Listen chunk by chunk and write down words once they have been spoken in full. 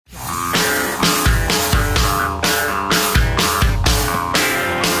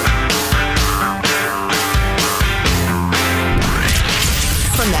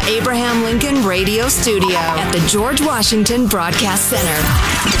radio studio at the George Washington Broadcast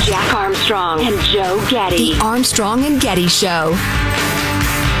Center. Jack Armstrong and Joe Getty. The Armstrong and Getty Show.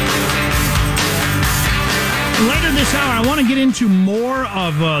 Later this hour, I want to get into more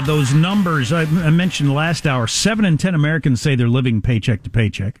of those numbers I mentioned last hour. 7 in 10 Americans say they're living paycheck to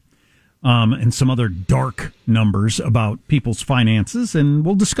paycheck, and some other dark numbers about people's finances, and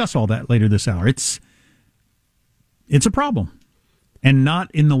we'll discuss all that later this hour. It's a problem, and not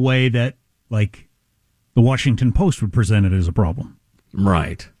in the way that, like, the Washington Post would present it as a problem.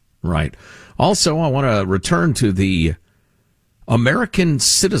 Right. Also, I want to return to the American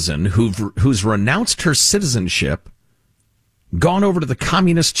citizen who's renounced her citizenship, gone over to the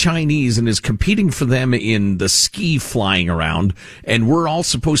communist Chinese and is competing for them in the ski flying around, and we're all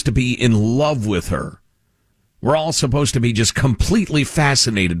supposed to be in love with her. We're all supposed to be just completely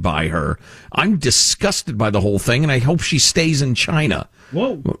fascinated by her. I'm disgusted by the whole thing, and I hope she stays in China.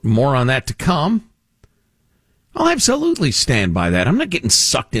 Whoa. More on that to come. I'll absolutely stand by that. I'm not getting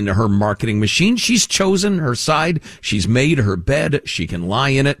sucked into her marketing machine. She's chosen her side. She's made her bed. She can lie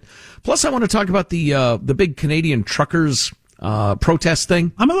in it. Plus, I want to talk about the big Canadian truckers protest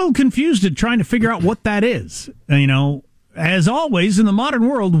thing. I'm a little confused at trying to figure out what that is. You know, as always in the modern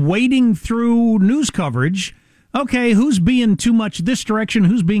world, wading through news coverage. Okay, who's being too much this direction?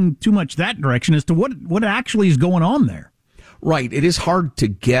 Who's being too much that direction? As to what actually is going on there. Right. It is hard to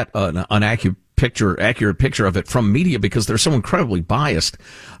get an accurate picture of it from media because they're so incredibly biased.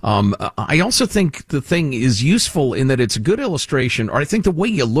 I also think the thing is useful in that it's a good illustration, or I think the way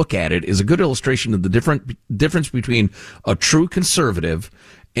you look at it is a good illustration of the difference between a true conservative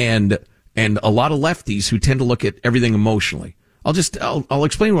and a lot of lefties who tend to look at everything emotionally. I'll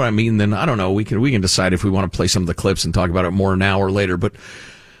explain what I mean. Then I don't know. We can decide if we want to play some of the clips and talk about it more now or later. But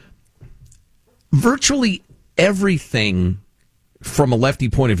virtually everything from a lefty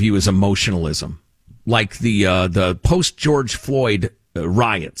point of view is emotionalism, like the post George Floyd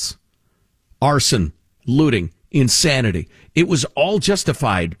riots, arson, looting, insanity. It was all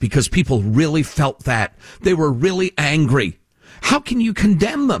justified because people really felt that. They were really angry. How can you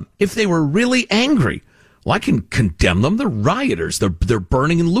condemn them if they were really angry? Well, I can condemn them. They're rioters. They're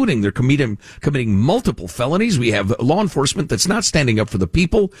burning and looting. They're committing multiple felonies. We have law enforcement that's not standing up for the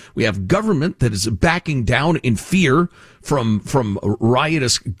people. We have government that is backing down in fear from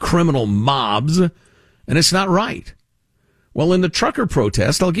riotous criminal mobs, and it's not right. Well, in the trucker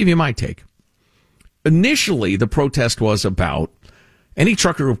protest, I'll give you my take. Initially, the protest was about any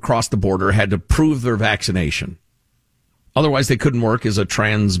trucker who crossed the border had to prove their vaccination. Otherwise, they couldn't work as a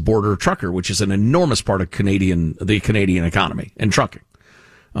trans-border trucker, which is an enormous part of the Canadian economy and trucking,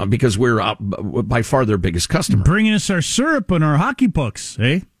 because we're by far their biggest customer. Bringing us our syrup and our hockey pucks,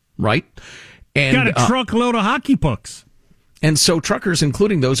 eh? Right. And got a truckload of hockey pucks. And so truckers,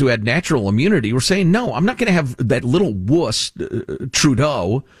 including those who had natural immunity, were saying, no, I'm not going to have that little wuss,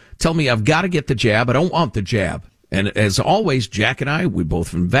 Trudeau, tell me I've got to get the jab. I don't want the jab. And as always, Jack and I, we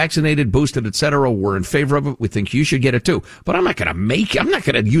both been vaccinated, boosted, etc. We're in favor of it. We think you should get it too. But I'm not going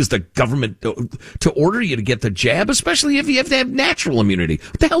to use the government to order you to get the jab, especially if you have to have natural immunity.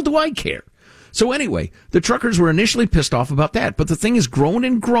 What the hell do I care? So anyway, the truckers were initially pissed off about that. But the thing has grown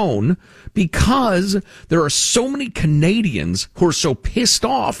and grown because there are so many Canadians who are so pissed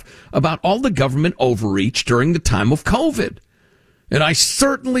off about all the government overreach during the time of COVID. And I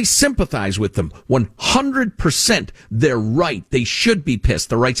certainly sympathize with them 100%. They're right. They should be pissed.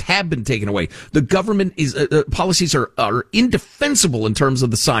 Their rights have been taken away. The government policies are indefensible in terms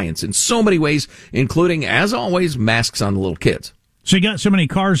of the science in so many ways, including, as always, masks on the little kids. So you got so many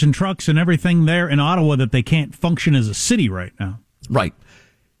cars and trucks and everything there in Ottawa that they can't function as a city right now. Right.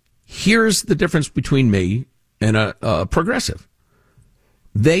 Here's the difference between me and a progressive.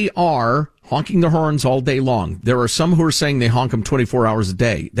 They are honking their horns all day long. There are some who are saying they honk them 24 hours a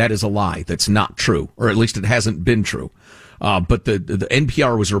day. That is a lie. That's not true, or at least it hasn't been true. But the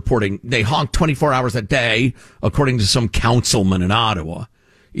NPR was reporting they honk 24 hours a day, according to some councilman in Ottawa,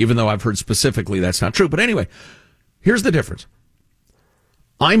 even though I've heard specifically that's not true. But anyway, here's the difference.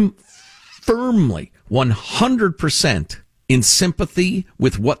 I'm firmly 100% in sympathy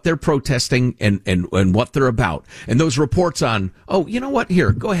with what they're protesting and what they're about. And those reports on, oh, you know what?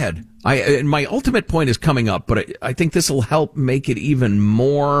 Here, go ahead. And my ultimate point is coming up, but I think this will help make it even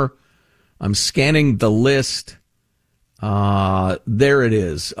more. I'm scanning the list. There it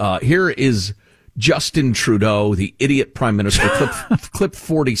is. Here is Justin Trudeau, the idiot prime minister, clip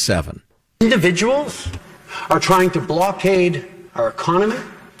 47. Individuals are trying to blockade our economy,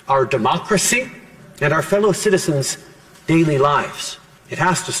 our democracy, and our fellow citizens' daily lives. It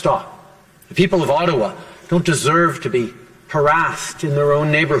has to stop. The people of Ottawa don't deserve to be harassed in their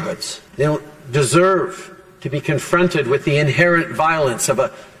own neighborhoods. They don't deserve to be confronted with the inherent violence of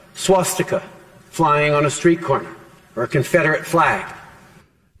a swastika flying on a street corner or a Confederate flag.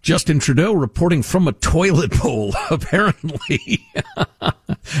 Justin Trudeau reporting from a toilet bowl, apparently,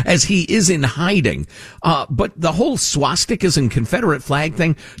 as he is in hiding. But the whole swastikas and Confederate flag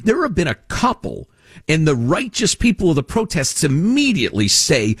thing, there have been a couple, and the righteous people of the protests immediately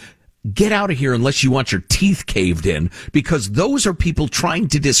say, get out of here unless you want your teeth caved in, because those are people trying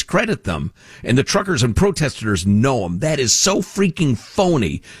to discredit them. And the truckers and protesters know them. That is so freaking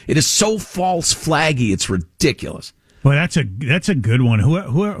phony. It is so false flaggy. It's ridiculous. Well, that's a good one.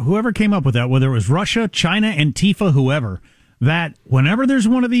 Whoever came up with that, whether it was Russia, China, Antifa, whoever, that whenever there's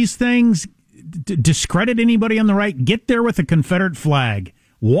one of these things, discredit anybody on the right, get there with a Confederate flag,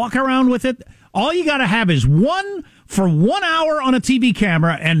 walk around with it. All you got to have is one for 1 hour on a TV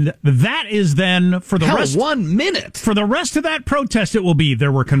camera, and that is then for the rest. 1 minute. For the rest of that protest, it will be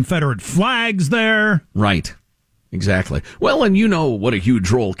there were Confederate flags there. Right. Exactly. Well, and you know what a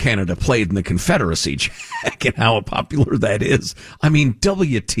huge role Canada played in the Confederacy, Jack, and how popular that is. I mean,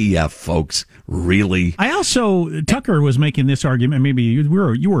 WTF, folks. Really? Tucker was making this argument, maybe you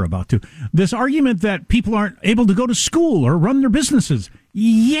were about to, this argument that people aren't able to go to school or run their businesses.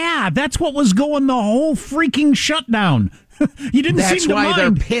 Yeah, that's what was going the whole freaking shutdown. That's why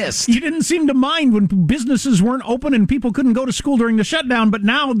they're pissed. You didn't seem to mind when businesses weren't open and people couldn't go to school during the shutdown, but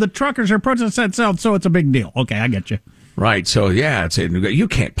now the truckers are protesting that, so it's a big deal. Okay, I get you. Right, so yeah, you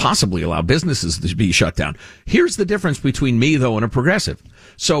can't possibly allow businesses to be shut down. Here's the difference between me, though, and a progressive.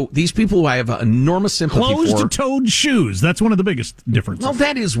 So these people who I have enormous sympathy for... Closed-toed shoes, that's one of the biggest differences. Well,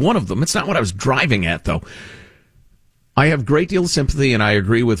 that is one of them. It's not what I was driving at, though. I have great deal of sympathy, and I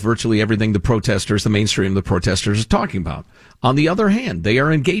agree with virtually everything the mainstream of the protesters is talking about. On the other hand, they are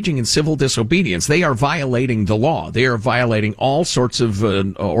engaging in civil disobedience. They are violating the law. They are violating all sorts of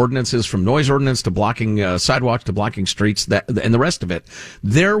ordinances, from noise ordinance to blocking sidewalks to blocking streets, and the rest of it.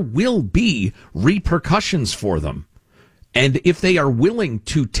 There will be repercussions for them. And if they are willing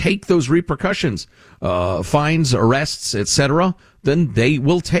to take those repercussions, fines, arrests, etc., then they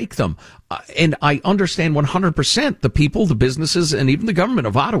will take them. And I understand 100% the people, the businesses, and even the government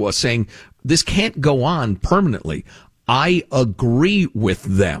of Ottawa saying this can't go on permanently. I agree with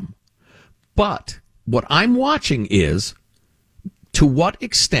them. But what I'm watching is, to what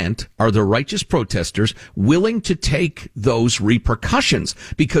extent are the righteous protesters willing to take those repercussions?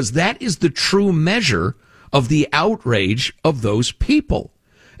 Because that is the true measure of the outrage of those people.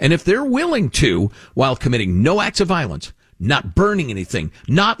 And if they're willing to, while committing no acts of violence, not burning anything,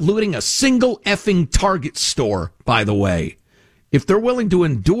 not looting a single effing Target store, by the way, if they're willing to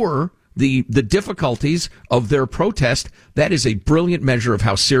endure the difficulties of their protest, that is a brilliant measure of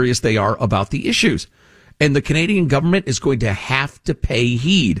how serious they are about the issues. And the Canadian government is going to have to pay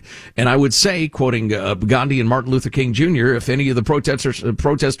heed. And I would say, quoting Gandhi and Martin Luther King Jr., if any of the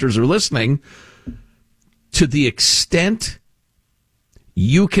protesters are listening, to the extent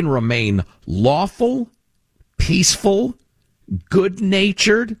you can remain lawful, peaceful,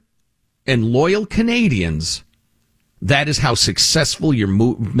 good-natured, and loyal Canadians, that is how successful your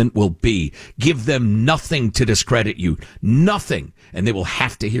movement will be. Give them nothing to discredit you. Nothing. And they will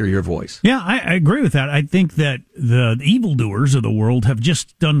have to hear your voice. Yeah, I agree with that. I think that the evildoers of the world have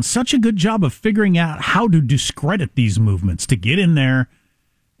just done such a good job of figuring out how to discredit these movements, to get in there.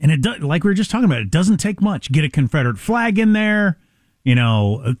 And it does, like we were just talking about, it doesn't take much. Get a Confederate flag in there,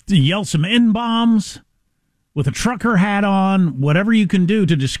 yell some N-bombs with a trucker hat on, whatever you can do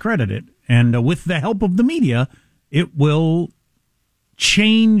to discredit it. And with the help of the media, it will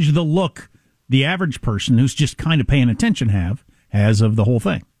change the look the average person who's just kind of paying attention has of the whole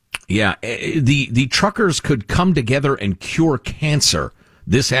thing. Yeah, the truckers could come together and cure cancer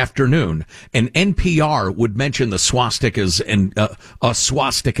this afternoon, and NPR would mention the swastikas and a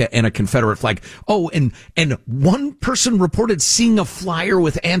swastika and a Confederate flag. Oh, and one person reported seeing a flyer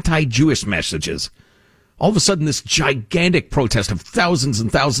with anti-Jewish messages. All of a sudden, this gigantic protest of thousands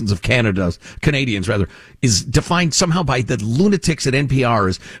and thousands of Canadians is defined somehow by the lunatics at NPR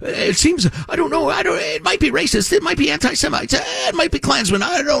as, it seems, I don't know, it might be racist, it might be anti-Semites, it might be Klansmen,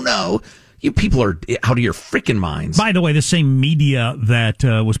 I don't know. You people are out of your freaking minds. By the way, the same media that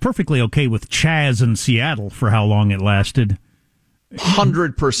was perfectly okay with Chaz in Seattle for how long it lasted.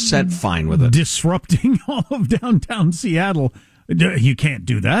 100% fine with it. Disrupting all of downtown Seattle. You can't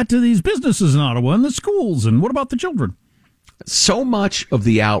do that to these businesses in Ottawa and the schools. And what about the children? So much of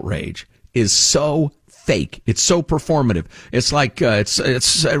the outrage is so fake. It's so performative. It's like it's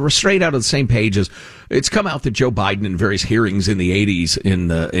straight out of the same pages. It's come out that Joe Biden in various hearings in the 80s in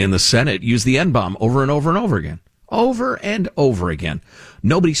the Senate used the N-bomb over and over and over again. over and over again.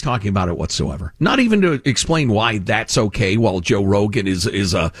 Nobody's talking about it whatsoever. Not even to explain why that's okay, while Joe Rogan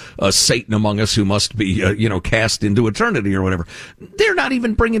is a Satan among us who must be, cast into eternity or whatever. They're not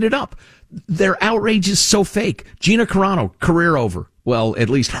even bringing it up. Their outrage is so fake. Gina Carano, career over. Well, at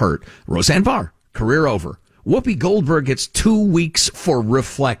least hurt. Roseanne Barr, career over. Whoopi Goldberg gets 2 weeks for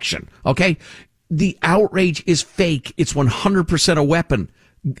reflection. Okay? The outrage is fake. It's 100% a weapon.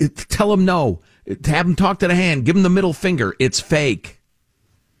 Tell them no. Have them talk to the hand. Give them the middle finger. It's fake.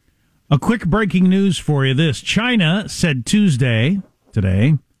 A quick breaking news for you. China said today,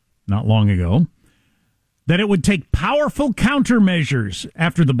 not long ago, that it would take powerful countermeasures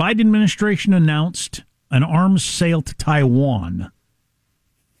after the Biden administration announced an arms sale to Taiwan.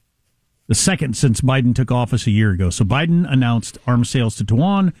 The second since Biden took office a year ago. So Biden announced arms sales to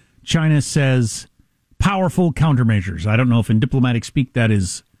Taiwan. China says powerful countermeasures. I don't know if in diplomatic speak that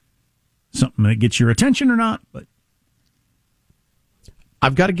is something that gets your attention or not, but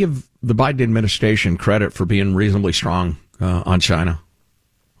I've got to give the Biden administration credit for being reasonably strong on China.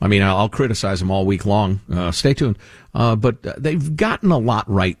 I mean, I'll criticize them all week long. Stay tuned. But they've gotten a lot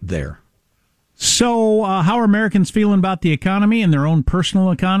right there. So how are Americans feeling about the economy and their own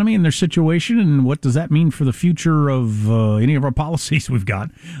personal economy and their situation, and what does that mean for the future of any of our policies we've got?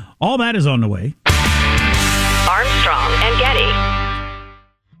 All that is on the way. Armstrong and Getty.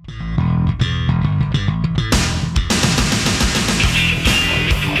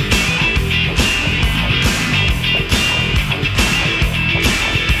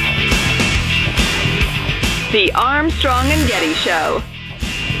 The Armstrong and Getty Show.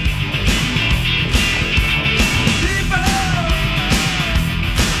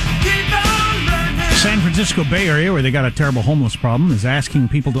 San Francisco Bay Area, where they got a terrible homeless problem, is asking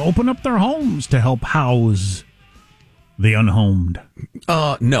people to open up their homes to help house the unhomed.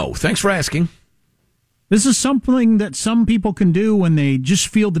 No, thanks for asking. This is something that some people can do when they just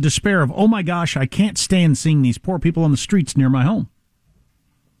feel the despair of, oh my gosh, I can't stand seeing these poor people on the streets near my home.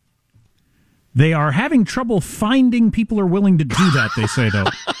 They are having trouble finding people who are willing to do that, they say, though.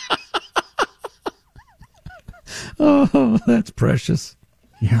 Oh, that's precious.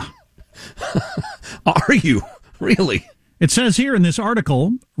 Yeah. Are you? Really? It says here in this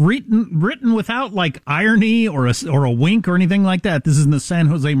article, written without like irony or a wink or anything like that. This is in the San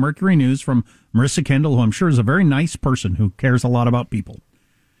Jose Mercury News from Marissa Kendall, who I'm sure is a very nice person who cares a lot about people.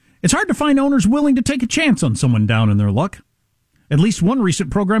 It's hard to find owners willing to take a chance on someone down in their luck. At least one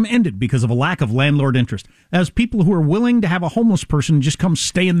recent program ended because of a lack of landlord interest, as people who are willing to have a homeless person just come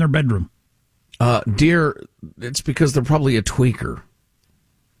stay in their bedroom. Dear, it's because they're probably a tweaker.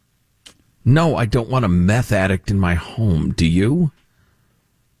 No, I don't want a meth addict in my home. Do you?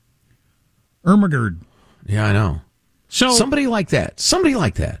 Ermagerd. Yeah, I know. So somebody like that.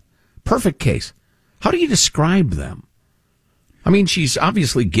 Perfect case. How do you describe them? I mean, she's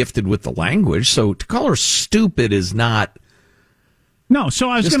obviously gifted with the language, so to call her stupid is not... No, so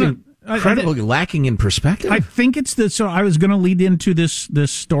I was going to... Incredibly lacking in perspective. I think it's the... So I was going to lead into this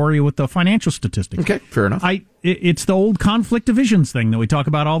story with the financial statistics. Okay, fair enough. It's the old conflict of visions thing that we talk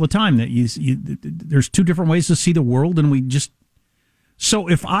about all the time, that there's two different ways to see the world, and we just... So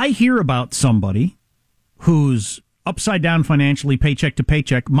if I hear about somebody who's upside down financially, paycheck to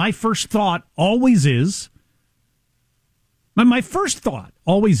paycheck, my first thought always is... My first thought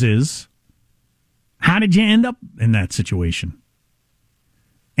always is, how did you end up in that situation?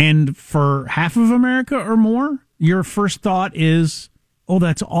 And for half of America or more, your first thought is, oh,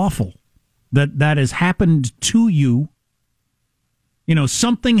 that's awful. That has happened to you. You know,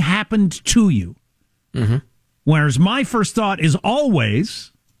 something happened to you. Mm-hmm. Whereas my first thought is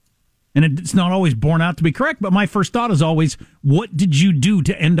always, and it's not always borne out to be correct, but my first thought is always, what did you do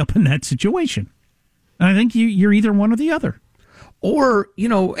to end up in that situation? And I think you're either one or the other. Or,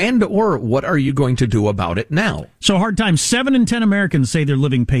 or what are you going to do about it now? So hard times. 7 in 10 Americans say they're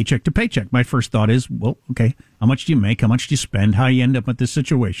living paycheck to paycheck. My first thought is, well, okay, how much do you make? How much do you spend? How you end up at this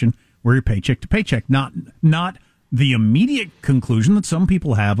situation where you're paycheck to paycheck? Not the immediate conclusion that some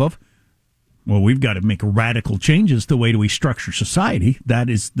people have of, well, we've got to make radical changes to the way we structure society. That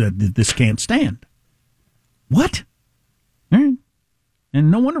is, this can't stand. What? And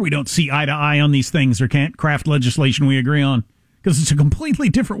no wonder we don't see eye to eye on these things or can't craft legislation we agree on. Because it's a completely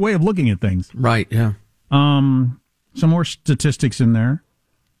different way of looking at things. Right, yeah. Some more statistics in there.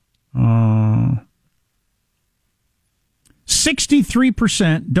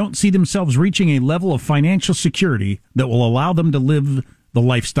 63% don't see themselves reaching a level of financial security that will allow them to live the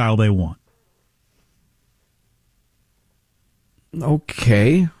lifestyle they want.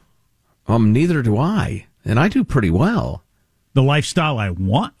 Okay. Neither do I. And I do pretty well. The lifestyle I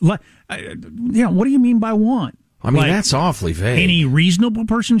want? What do you mean by want? I mean, that's awfully vague. Any reasonable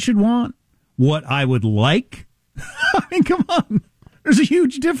person should want what I would like. I mean, come on. There's a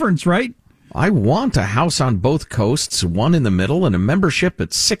huge difference, right? I want a house on both coasts, one in the middle, and a membership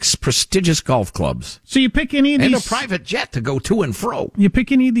at 6 prestigious golf clubs. So you pick any of these... And a private jet to go to and fro. You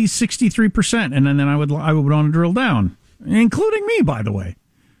pick any of these 63%, and then I would want to drill down, including me, by the way.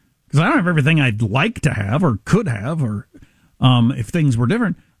 Because I don't have everything I'd like to have or could have, or if things were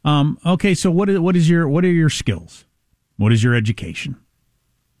different. Okay, so what are your skills? What is your education?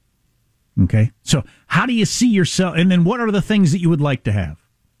 Okay, so how do you see yourself? And then what are the things that you would like to have?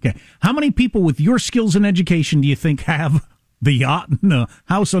 Okay, how many people with your skills and education do you think have the yacht and the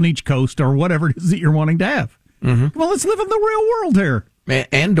house on each coast or whatever it is that you're wanting to have? Mm-hmm. Well, let's live in the real world here.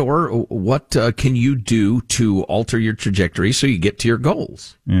 And or what can you do to alter your trajectory so you get to your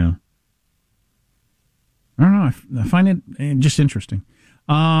goals? Yeah. I don't know. I find it just interesting.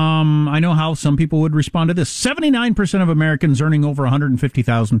 I know how some people would respond to this. 79% of Americans earning over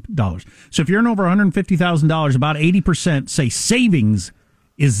 $150,000. So if you're earning over $150,000, about 80% say savings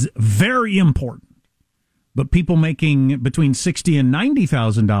is very important. But people making between $60,000 and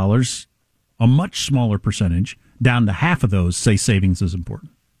 $90,000, a much smaller percentage, down to half of those say savings is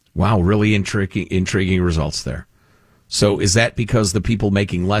important. Wow, really intriguing results there. So is that because the people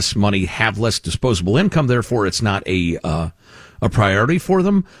making less money have less disposable income, therefore it's not a priority for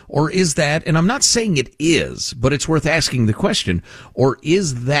them? Or is that, and I'm not saying it is, but it's worth asking the question, or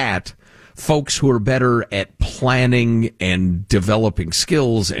is that folks who are better at planning and developing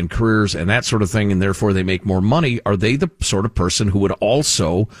skills and careers and that sort of thing, and therefore they make more money, are they the sort of person who would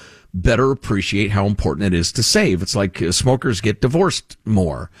also better appreciate how important it is to save? It's like smokers get divorced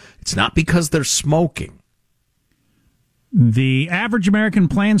more. It's not because they're smoking. The average American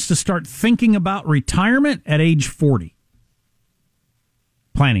plans to start thinking about retirement at age 40.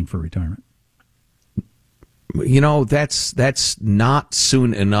 Planning for retirement. You know, that's not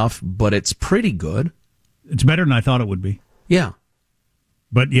soon enough, but it's pretty good. It's better than I thought it would be. Yeah.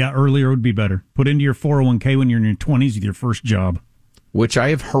 But yeah, earlier would be better. Put into your 401k when you're in your 20s with your first job. Which I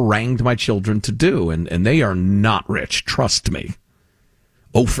have harangued my children to do, and they are not rich, trust me.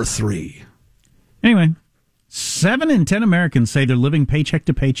 0 for 3. Anyway, 7 in 10 Americans say they're living paycheck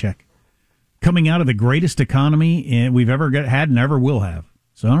to paycheck, coming out of the greatest economy we've ever had and ever will have.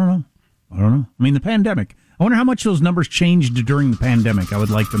 So I don't know. I mean, the pandemic. I wonder how much those numbers changed during the pandemic. I would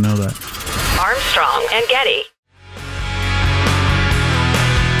like to know that. Armstrong and Getty.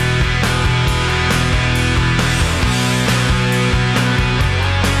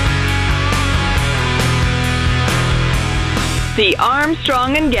 The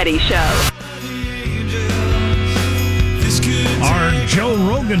Armstrong and Getty Show. Our Joe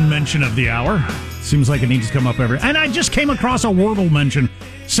Rogan mention of the hour. Seems like it needs to come up every... And I just came across a Wordle mention.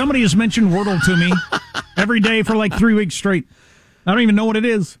 Somebody has mentioned Wordle to me every day for like 3 weeks straight. I don't even know what it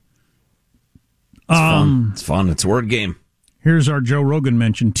is. It's fun. It's fun. It's a word game. Here's our Joe Rogan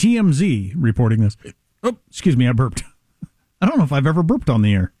mention. TMZ reporting this. Oh, excuse me, I burped. I don't know if I've ever burped on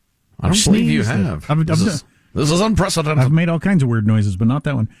the air. I don't believe you have. This is unprecedented. I've made all kinds of weird noises, but not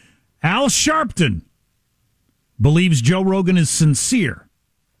that one. Al Sharpton believes Joe Rogan is sincere,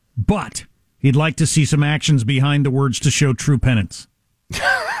 but he'd like to see some actions behind the words to show true penance.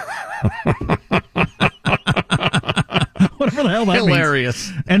 Whatever the hell that Hilarious.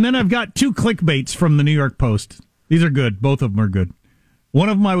 means. And then I've got 2 clickbaits from the New York Post. These are good. Both of them are good. One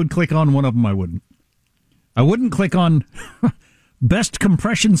of them I would click on, one of them I wouldn't. I wouldn't click on best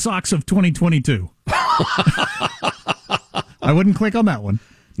compression socks of 2022. I wouldn't click on that one.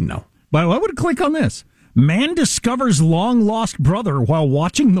 No. But I would click on this. Man discovers long-lost brother while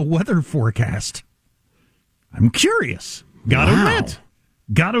watching the weather forecast. I'm curious. Got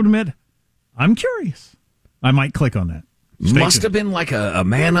to admit, I'm curious. I might click on that. Must have been like a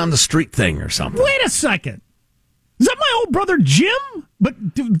man on the street thing or something. Wait a second. Is that my old brother Jim?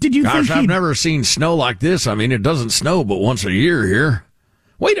 But did you think I've never seen snow like this. I mean, it doesn't snow but once a year here.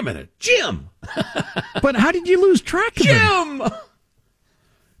 Wait a minute. Jim! But how did you lose track of him? Jim!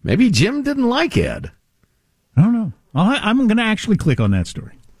 Maybe Jim didn't like Ed. I don't know. I'm going to actually click on that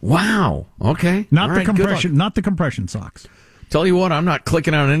story. Wow. Okay. Not the compression socks. Tell you what, I'm not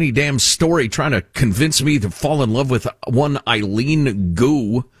clicking on any damn story trying to convince me to fall in love with one Eileen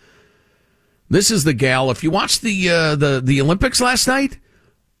Gu. This is the gal. If you watched the Olympics last night,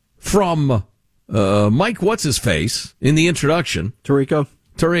 from Mike What's-His-Face in the introduction. Tirico.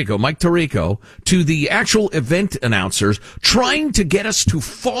 Mike Tirico, to the actual event announcers, trying to get us to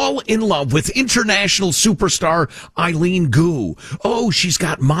fall in love with international superstar Eileen Gu. Oh, she's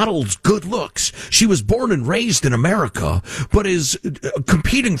got model's good looks. She was born and raised in America, but is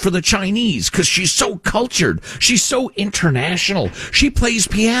competing for the Chinese because she's so cultured. She's so international. She plays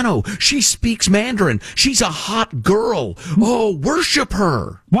piano. She speaks Mandarin. She's a hot girl. Oh, worship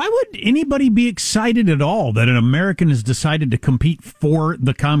her. Why would anybody be excited at all that an American has decided to compete for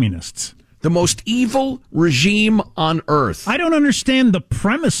the communists? The most evil regime on earth. I don't understand the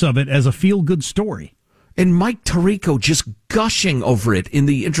premise of it as a feel-good story. And Mike Tirico just gushing over it in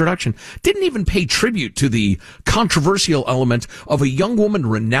the introduction. Didn't even pay tribute to the controversial element of a young woman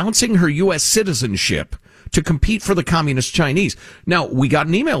renouncing her U.S. citizenship to compete for the communist Chinese. Now, we got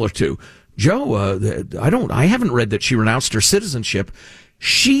an email or two. Joe, I haven't read that she renounced her citizenship.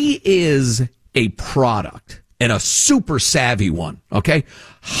 She is a product, and a super savvy one, okay?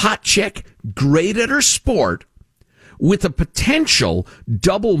 Hot chick, great at her sport, with a potential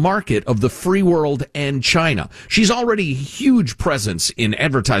double market of the free world and China. She's already a huge presence in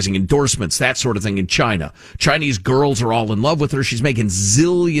advertising, endorsements, that sort of thing in China. Chinese girls are all in love with her. She's making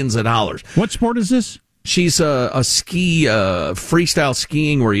zillions of dollars. What sport is this? She's a ski, freestyle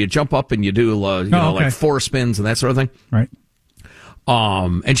skiing where you jump up and you do, like 4 spins and that sort of thing. Right.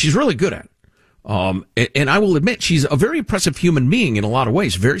 And she's really good at it. And I will admit, she's a very impressive human being in a lot of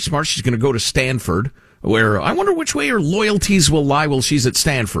ways. Very smart. She's going to go to Stanford, where I wonder which way her loyalties will lie while she's at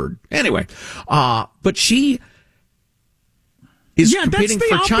Stanford. Anyway, but she is competing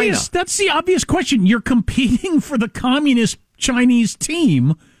for China. That's the obvious question. You're competing for the communist Chinese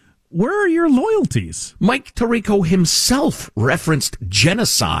team. Where are your loyalties? Mike Tirico himself referenced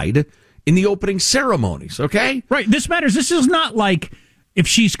genocide in the opening ceremonies, okay? Right. This matters. This is not like if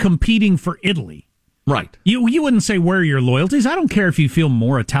she's competing for Italy. Right. You wouldn't say where are your loyalties. I don't care if you feel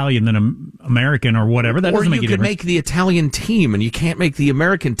more Italian than American or whatever. That doesn't make a difference. Or you could make the Italian team and you can't make the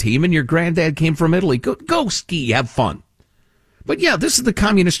American team and your granddad came from Italy. Go ski, have fun. But yeah, this is the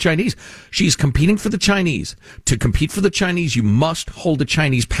communist Chinese. She's competing for the Chinese. To compete for the Chinese, you must hold a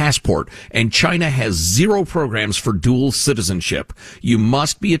Chinese passport. And China has 0 programs for dual citizenship. You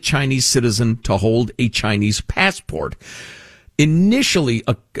must be a Chinese citizen to hold a Chinese passport. Initially,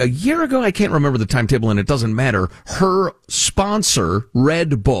 a year ago, I can't remember the timetable, and it doesn't matter, her sponsor,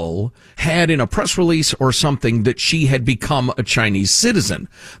 Red Bull, had in a press release or something that she had become a Chinese citizen.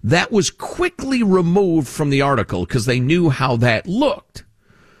 That was quickly removed from the article because they knew how that looked.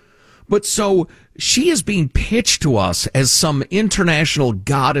 But so she is being pitched to us as some international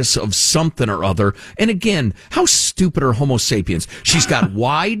goddess of something or other. And again, how stupid are Homo sapiens? She's got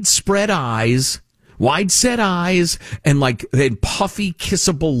widespread eyes, wide-set eyes, and puffy,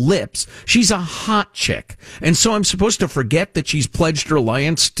 kissable lips. She's a hot chick. And so I'm supposed to forget that she's pledged her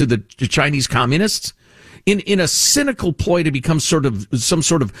alliance to the Chinese communists? In a cynical ploy to become some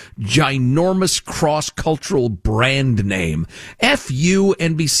sort of ginormous cross-cultural brand name. F you,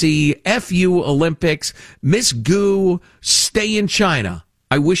 NBC, F you, Olympics, Miss Gu, stay in China.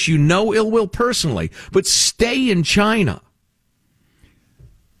 I wish you no ill will personally, but stay in China.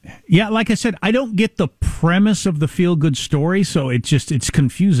 Yeah, like I said, I don't get the premise of the feel-good story, so it's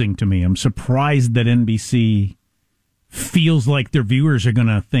confusing to me. I'm surprised that NBC feels like their viewers are going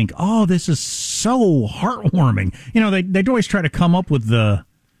to think, oh, this is so heartwarming. You know, they always try to come up with the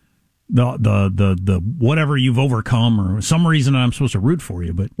whatever you've overcome or some reason I'm supposed to root for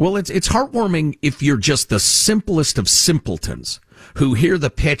you. But well, it's heartwarming if you're just the simplest of simpletons who hear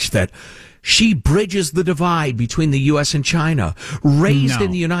the pitch that she bridges the divide between the U.S. and China, raised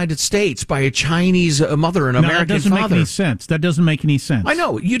in the United States by a Chinese mother and American father. That doesn't make any sense. That doesn't make any sense. I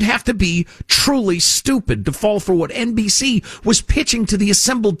know. You'd have to be truly stupid to fall for what NBC was pitching to the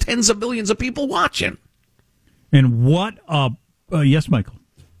assembled tens of millions of people watching. And what, yes, Michael?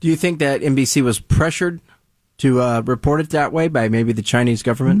 Do you think that NBC was pressured to report it that way by maybe the Chinese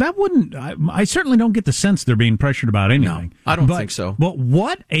government? That wouldn't. I certainly don't get the sense they're being pressured about anything. No, I don't think so. But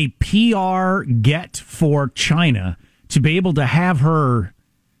what a PR get for China to be able to have her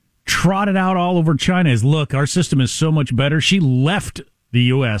trotted out all over China is, look, our system is so much better. She left the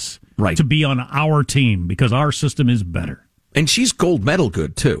U.S. to be on our team because our system is better. And she's gold medal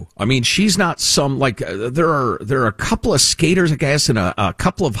good, too. I mean, she's not some, there are a couple of skaters, I guess, and a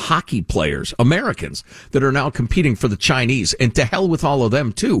couple of hockey players, Americans, that are now competing for the Chinese. And to hell with all of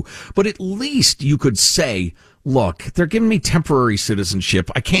them, too. But at least you could say, look, they're giving me temporary citizenship.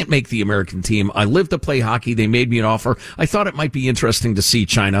 I can't make the American team. I live to play hockey. They made me an offer. I thought it might be interesting to see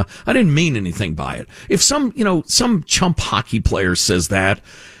China. I didn't mean anything by it. If some chump hockey player says that,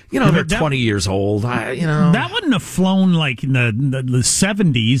 they're 20 years old. That wouldn't have flown like in the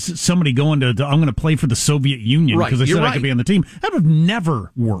 70s. Somebody going to I'm going to play for the Soviet Union because they said I could be on the team. That would have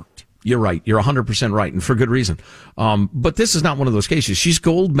never worked. You're right. You're 100% right, and for good reason. But this is not one of those cases. She's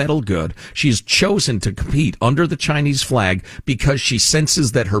gold medal good. She's chosen to compete under the Chinese flag because she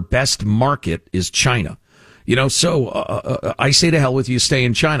senses that her best market is China. So I say to hell with you, stay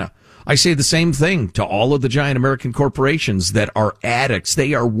in China. I say the same thing to all of the giant American corporations that are addicts.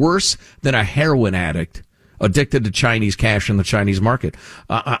 They are worse than a heroin addict, addicted to Chinese cash in the Chinese market.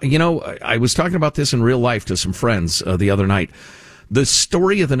 I was talking about this in real life to some friends the other night. The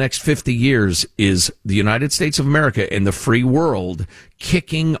story of the next 50 years is the United States of America and the free world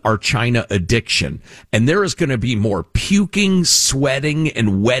kicking our China addiction. And there is going to be more puking, sweating,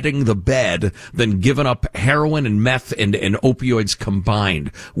 and wetting the bed than giving up heroin and meth and opioids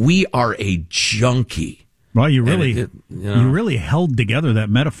combined. We are a junkie. Well, you really held together that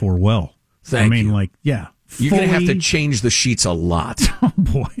metaphor well. Thank you. You're going to have to change the sheets a lot. Oh,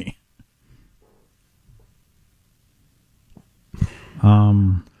 boy.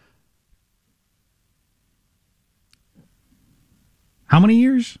 How many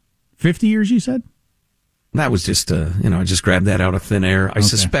years? 50 years, you said? That was just, I just grabbed that out of thin air. I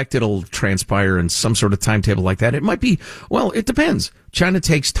suspect it'll transpire in some sort of timetable like that. It might be, it depends. China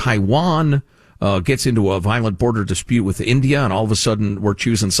takes Taiwan, gets into a violent border dispute with India, and all of a sudden we're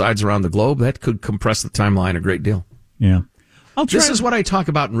choosing sides around the globe. That could compress the timeline a great deal. Yeah. This is what I talk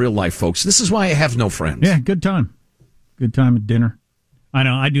about in real life, folks. This is why I have no friends. Yeah, good time. Good time at dinner. I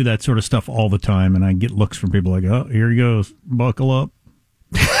know, I do that sort of stuff all the time, and I get looks from people like, oh, here he goes, buckle up.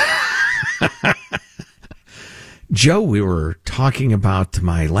 Joe, we were talking about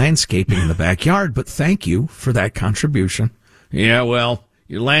my landscaping in the backyard, but thank you for that contribution. Yeah, well,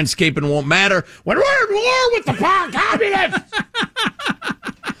 your landscaping won't matter when we're at war with the communists.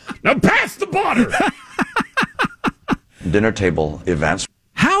 Now pass the butter. Dinner table events.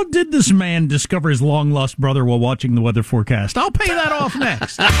 How did this man discover his long-lost brother while watching the weather forecast? I'll pay that off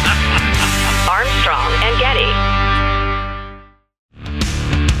next. Armstrong and Getty.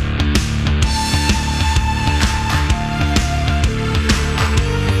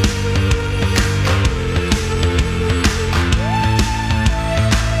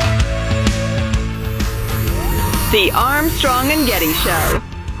 The Armstrong and Getty Show.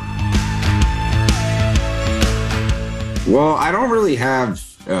 Well, I don't really have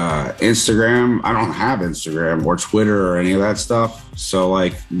Instagram. I don't have Instagram or Twitter or any of that stuff. So,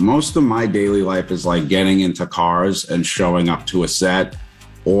 most of my daily life is, getting into cars and showing up to a set.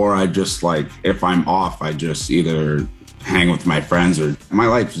 Or I just, if I'm off, I just either hang with my friends or my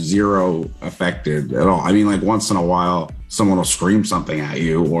life's zero affected at all. I mean, once in a while, someone will scream something at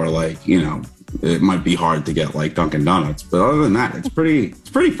you or, it might be hard to get Dunkin' Donuts, but other than that, it's pretty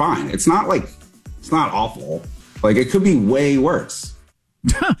fine. It's not awful. It could be way worse.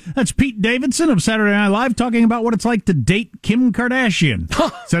 That's Pete Davidson of Saturday Night Live talking about what it's like to date Kim Kardashian.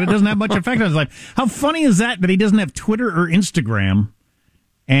 Said it doesn't have much effect on his life. How funny is that he doesn't have Twitter or Instagram,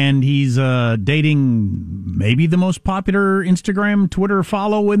 and he's dating maybe the most popular Instagram, Twitter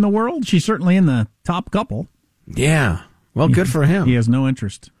follow in the world? She's certainly in the top couple. Yeah. Well, good for him. He has no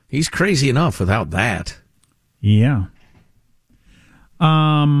interest. He's crazy enough without that. Yeah.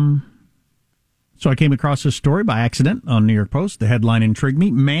 So I came across this story by accident on New York Post. The headline intrigued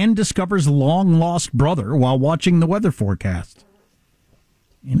me. Man discovers long-lost brother while watching the weather forecast.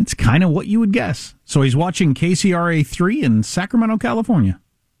 And it's kind of what you would guess. So he's watching KCRA3 in Sacramento, California.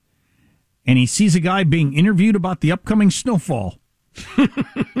 And he sees a guy being interviewed about the upcoming snowfall. And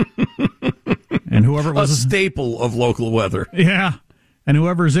whoever it was... A staple of local weather. Yeah. And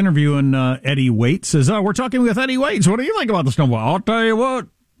whoever's interviewing Eddie Waite says, we're talking with Eddie Waite. So what do you think about the snowfall? I'll tell you what.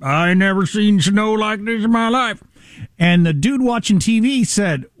 I ain't never seen snow like this in my life. And the dude watching TV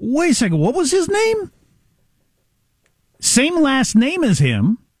said, wait a second, what was his name? Same last name as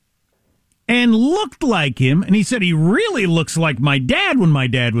him and looked like him. And he said he really looks like my dad when my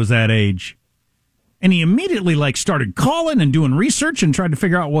dad was that age. And he immediately started calling and doing research and tried to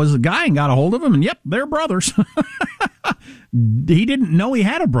figure out what was the guy and got a hold of him. And yep, they're brothers. He didn't know he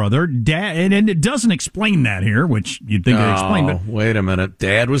had a brother. Dad, and it doesn't explain that here, which you'd think it explained. But wait a minute.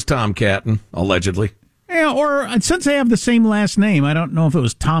 Dad was tomcatting, allegedly. Yeah, or since they have the same last name, I don't know if it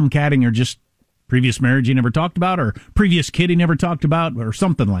was tomcatting or just previous marriage he never talked about or previous kid he never talked about or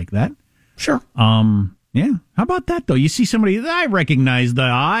something like that. Sure. Yeah. How about that, though? You see somebody, I recognize the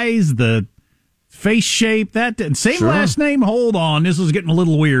eyes, the face shape, that same last name. Hold on, this is getting a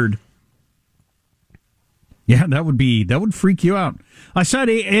little weird. Yeah, that would freak you out. I saw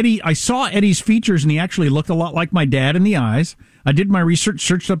Eddie's features, and he actually looked a lot like my dad in the eyes. I did my research,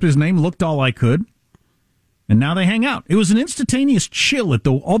 searched up his name, looked all I could, and now they hang out. It was an instantaneous chill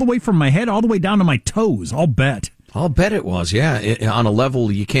all the way from my head all the way down to my toes. I'll bet it was, yeah. On a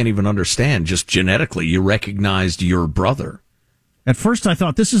level you can't even understand. Just genetically, you recognized your brother. At first, I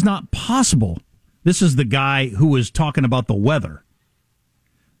thought, this is not possible. This is the guy who was talking about the weather.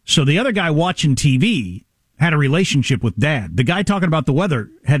 So the other guy watching TV had a relationship with Dad. The guy talking about the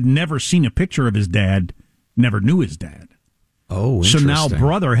weather had never seen a picture of his dad, never knew his dad. Oh, so interesting. now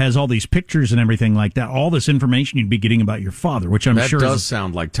brother has all these pictures and everything like that, all this information you'd be getting about your father, which I'm sure does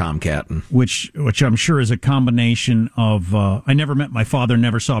sound like Tom Catton. Which I'm sure is a combination of, I never met my father,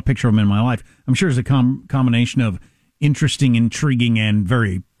 never saw a picture of him in my life. I'm sure it's a combination of interesting, intriguing, and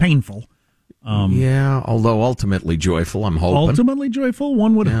very painful. Yeah, although ultimately joyful, I'm hoping. Ultimately joyful,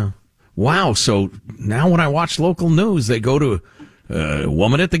 one would. Yeah. Wow, so now when I watch local news, they go to a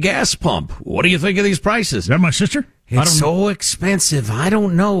woman at the gas pump. What do you think of these prices? Is that my sister? It's so expensive. I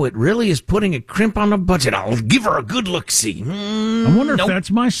don't know. It really is putting a crimp on the budget. I'll give her a good look-see. I wonder if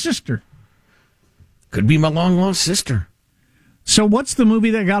that's my sister. Could be my long-lost sister. So what's the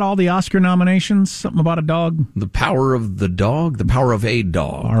movie that got all the Oscar nominations? Something about a dog? The Power of the Dog? The Power of a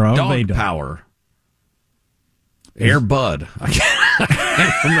Dog. Dog Power. Air Bud. I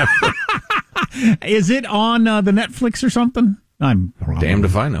can't remember. Is it on the Netflix or something? I'm damned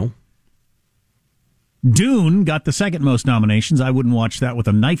if I know. Dune got the second most nominations. I wouldn't watch that with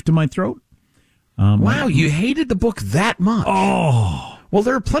a knife to my throat. Wow, you hated the book that much? Oh. Well,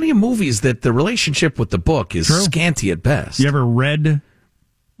 there are plenty of movies that the relationship with the book is scanty at best. You ever read,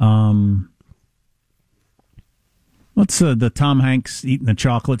 what's the Tom Hanks eating the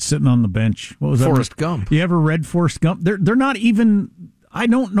chocolate sitting on the bench? What was that? Forrest Gump. You ever read Forrest Gump? They're not even, I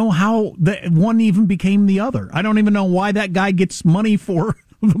don't know how one even became the other. I don't even know why that guy gets money for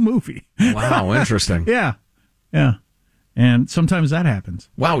the movie. Wow, interesting. Yeah. And sometimes that happens.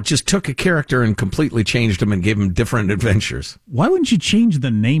 Wow, just took a character and completely changed him and gave him different adventures. Why wouldn't you change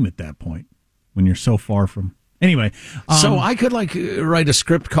the name at that point when you're so far from... Anyway. So I could write a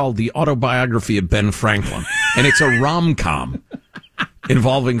script called The Autobiography of Ben Franklin, and it's a rom-com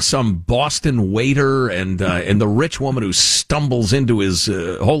involving some Boston waiter and the rich woman who stumbles into his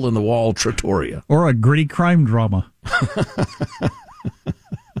hole-in-the-wall trattoria. Or a gritty crime drama.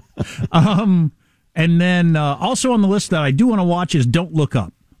 And then also on the list that I do want to watch is Don't Look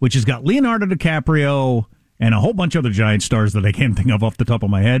Up, which has got Leonardo DiCaprio and a whole bunch of other giant stars that I can't think of off the top of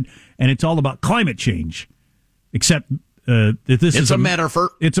my head. And it's all about climate change, except it's a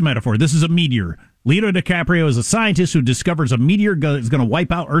metaphor. It's a metaphor. This is a meteor. Leonardo DiCaprio is a scientist who discovers a meteor is going to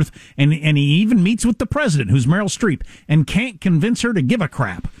wipe out Earth, and he even meets with the president, who's Meryl Streep, and can't convince her to give a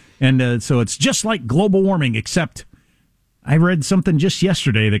crap. And so it's just like global warming, except... I read something just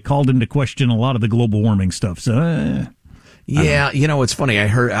yesterday that called into question a lot of the global warming stuff. So, yeah, it's funny.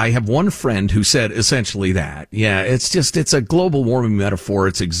 I have one friend who said essentially that. Yeah, it's a global warming metaphor.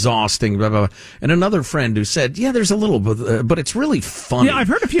 It's exhausting, blah, blah, blah. And another friend who said, yeah, there's a little bit, but it's really funny. Yeah, I've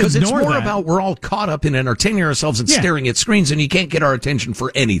heard if you ignore it's more that. about we're all caught up in entertaining ourselves and staring at screens, and you can't get our attention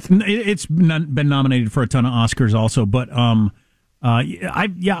for anything. It's been nominated for a ton of Oscars also, but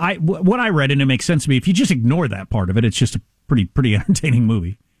what I read, and it makes sense to me, if you just ignore that part of it, it's just a pretty entertaining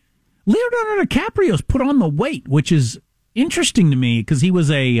movie. Leonardo DiCaprio's put on the weight, which is interesting to me because he was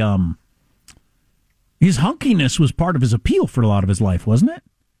his hunkiness was part of his appeal for a lot of his life, wasn't it?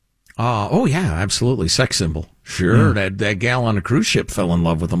 Oh yeah, absolutely, sex symbol. Sure, Yeah. that gal on a cruise ship fell in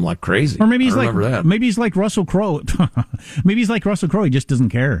love with him like crazy. Or maybe he's maybe he's like Russell Crowe. Maybe he's like Russell Crowe. He just doesn't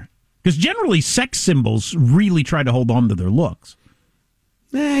care because generally sex symbols really try to hold on to their looks.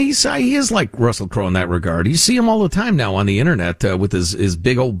 Yeah, he is like Russell Crowe in that regard. You see him all the time now on the internet with his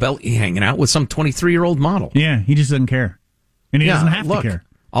big old belly hanging out with some 23-year-old model. Yeah, he just doesn't care. And he doesn't have to care.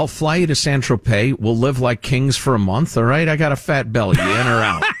 I'll fly you to Saint-Tropez. We'll live like kings for a month, all right? I got a fat belly. You in or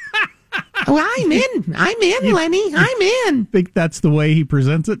out? Oh, I'm in, Lenny. I'm in. Think that's the way he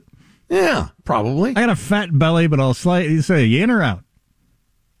presents it? Yeah, probably. I got a fat belly, but I'll slightly say, you in or out?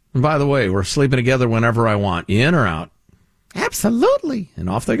 And by the way, we're sleeping together whenever I want. You in or out? Absolutely. And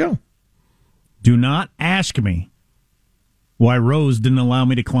off they go. Do not ask me why Rose didn't allow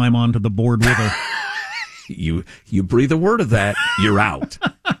me to climb onto the board with her. You breathe a word of that, you're out.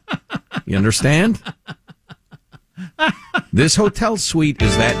 You understand? This hotel suite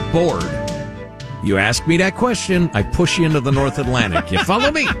is that board. You ask me that question, I push you into the North Atlantic. You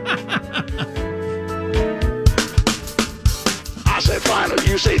follow me? I say final,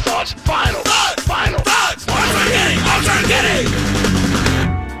 you say thoughts. Final, thoughts, final, thoughts. Alternating.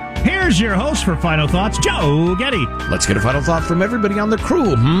 Here's Here's your host for Final Thoughts, Joe Getty. Let's get a final thought from everybody on the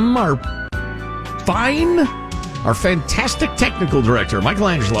crew. Our fantastic technical director,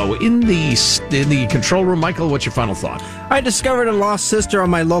 Michelangelo, in the control room. Michael, what's your final thought? I discovered a lost sister on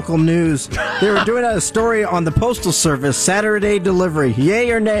my local news. They were doing a story on the Postal Service, Saturday delivery,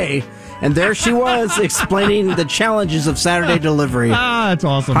 yay or nay. And there she was, explaining the challenges of Saturday delivery. That's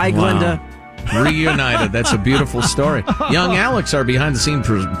awesome. Hi, Glenda. Wow. Reunited. That's a beautiful story. Young Alex, our behind-the-scenes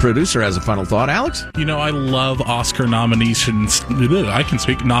producer, has a final thought. Alex? I love Oscar nominations. I can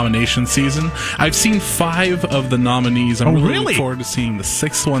speak nomination season. I've seen 5 of the nominees. I'm really looking forward to seeing the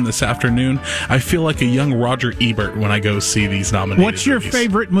 6th one this afternoon. I feel like a young Roger Ebert when I go see these nominated What's your movies.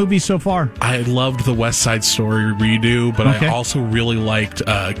 favorite movie so far? I loved the West Side Story redo, but I also really liked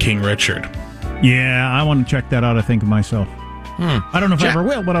King Richard. Yeah, I want to check that out, I think, myself. I don't know if I ever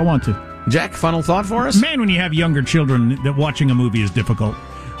will, but I want to. Jack, final thought for us? Man, when you have younger children, that watching a movie is difficult.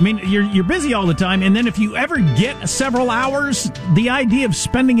 I mean, you're busy all the time, and then if you ever get several hours, the idea of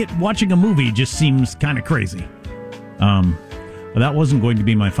spending it watching a movie just seems kind of crazy. That wasn't going to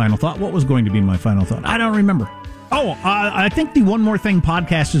be my final thought. What was going to be my final thought? I don't remember. I think the One More Thing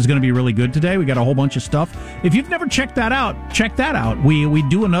podcast is going to be really good today. We got a whole bunch of stuff. If you've never checked that out, check that out. We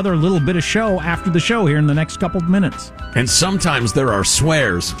do another little bit of show after the show here in the next couple of minutes. And sometimes there are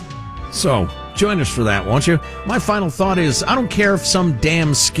swears. So, join us for that, won't you? My final thought is, I don't care if some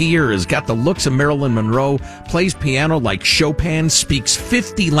damn skier has got the looks of Marilyn Monroe, plays piano like Chopin, speaks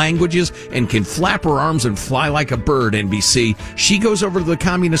 50 languages, and can flap her arms and fly like a bird, NBC. She goes over to the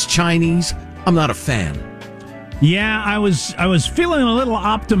communist Chinese. I'm not a fan. Yeah, I was feeling a little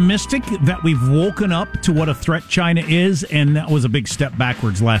optimistic that we've woken up to what a threat China is, and that was a big step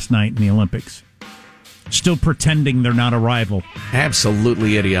backwards last night in the Olympics. Still pretending they're not a rival.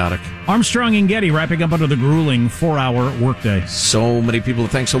 Absolutely idiotic. Armstrong and Getty wrapping up under the grueling 4-hour workday. So many people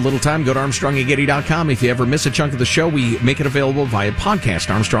that think so little time. Go to ArmstrongandGetty.com. If you ever miss a chunk of the show, we make it available via podcast,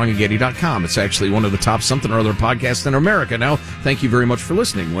 ArmstrongandGetty.com. It's actually one of the top something or other podcasts in America now. Thank you very much for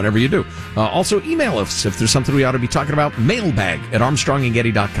listening whenever you do. Also, email us if there's something we ought to be talking about. Mailbag at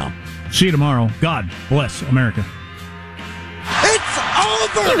ArmstrongandGetty.com. See you tomorrow. God bless America. It's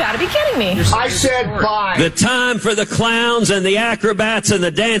over! You gotta be kidding me. I said bye. The time for the clowns and the acrobats and the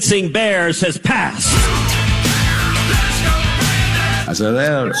dancing bears has passed. I said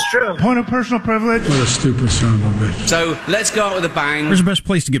that. It's true. Point of personal privilege. What a stupid son of a bitch. So let's go out with a bang. Where's the best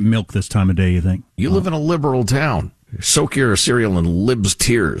place to get milk this time of day, you think? You live in a liberal town. Soak your cereal in Lib's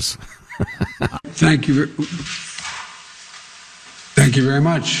tears. Thank you. Thank you very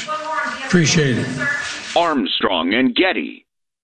much. Appreciate it. Armstrong and Getty.